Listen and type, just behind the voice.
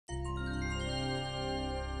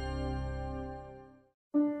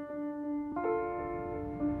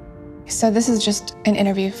So this is just an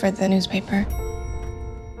interview for the newspaper.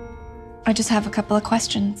 I just have a couple of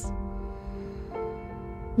questions.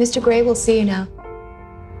 Mr. Gray will see you now.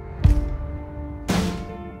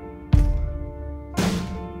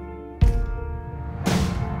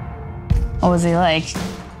 What was he like?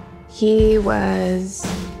 He was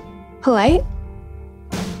polite,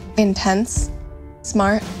 Intense,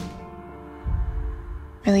 smart,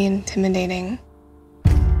 really intimidating.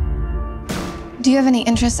 Do you have any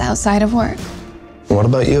interests outside of work? What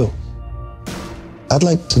about you? I'd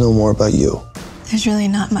like to know more about you. There's really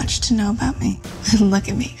not much to know about me. Look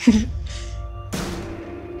at me.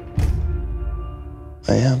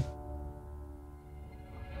 I am.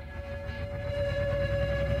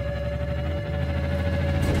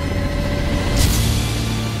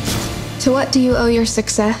 To what do you owe your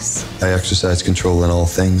success? I exercise control in all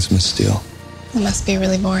things, Miss Steele. It must be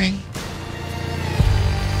really boring.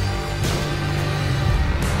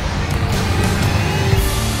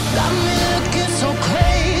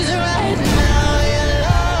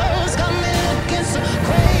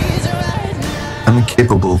 I'm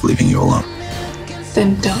incapable of leaving you alone.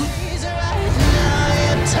 Then don't.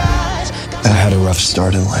 I had a rough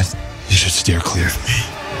start in life. You should steer clear of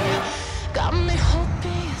me.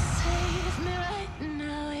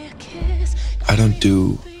 I don't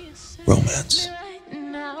do romance.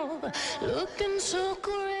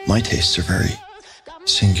 My tastes are very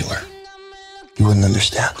singular. You wouldn't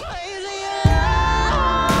understand.